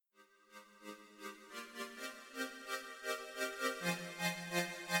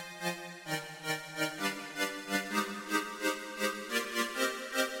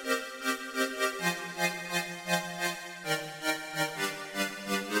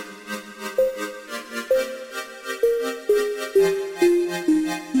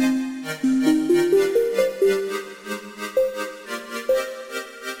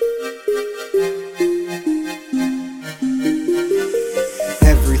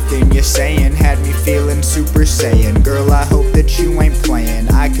you're saying had me feeling Super Saiyan. Girl, I hope that you ain't playing.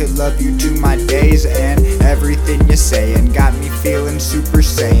 I could love you to my days end. Everything you're saying got me feeling Super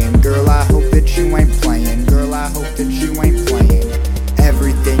Saiyan. Girl, I hope that you ain't playing. Girl, I hope that you ain't playing.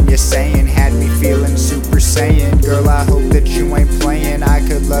 Everything you're saying had me feeling Super Saiyan. Girl, I hope that you ain't playing. I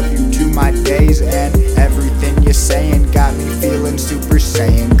could love you to my days end. Everything you're saying got me feeling Super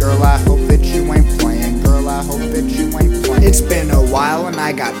Saiyan. Girl, I hope that you ain't playing. Girl, I hope that you ain't playing. It's been a while and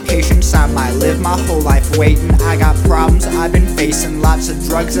I got patience. I might live my whole life waiting. I got problems I've been facing. Lots of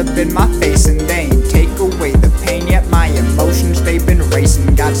drugs up in my face and they ain't take away the pain. Yet my emotions, they've been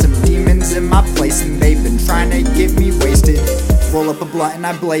racing. Got some demons in my place and they've been trying to get me wasted. Roll up a blunt and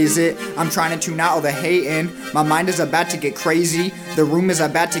I blaze it. I'm trying to tune out all the hating. My mind is about to get crazy. The room is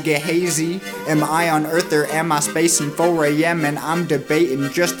about to get hazy. Am I on Earth or am I spacing? 4 AM and I'm debating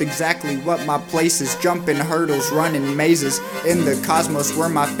just exactly what my place is. Jumping hurdles, running mazes in the cosmos where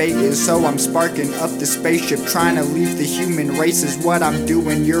my fate is. So I'm sparking up the spaceship, trying to leave the human race is what I'm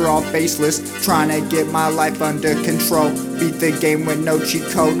doing. You're all faceless, trying to get my life under control. Beat the game with no cheat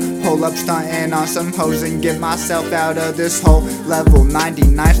code. Pull up stunting on some hoes and get myself out of this hole. Level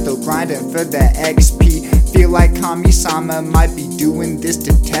 99, still grinding for the XP. Feel like Kami-sama might be doing this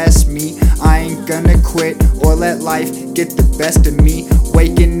to test me. I ain't gonna quit or let life get the best of me.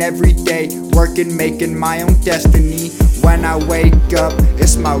 Waking every day, working, making my own destiny. When I wake up,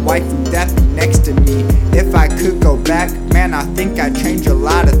 it's my wife that be next to me. If I could go back, man, I think I'd change a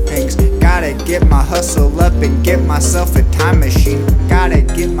lot of things. Gotta get my hustle up and get myself a time machine. Gotta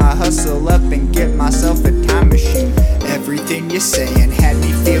get my hustle up and get myself a time machine. Everything you're saying had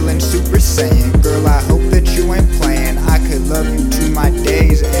me feeling Super Saiyan. Girl, I hope that you ain't playing. I could love you to my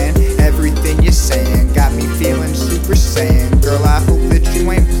days end. Everything you're saying got me feeling Super Saiyan. Girl, I hope that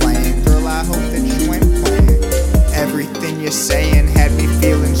you ain't playing. Girl, I hope that you ain't playing. Everything you're saying had me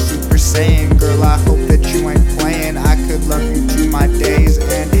feeling Super Saiyan.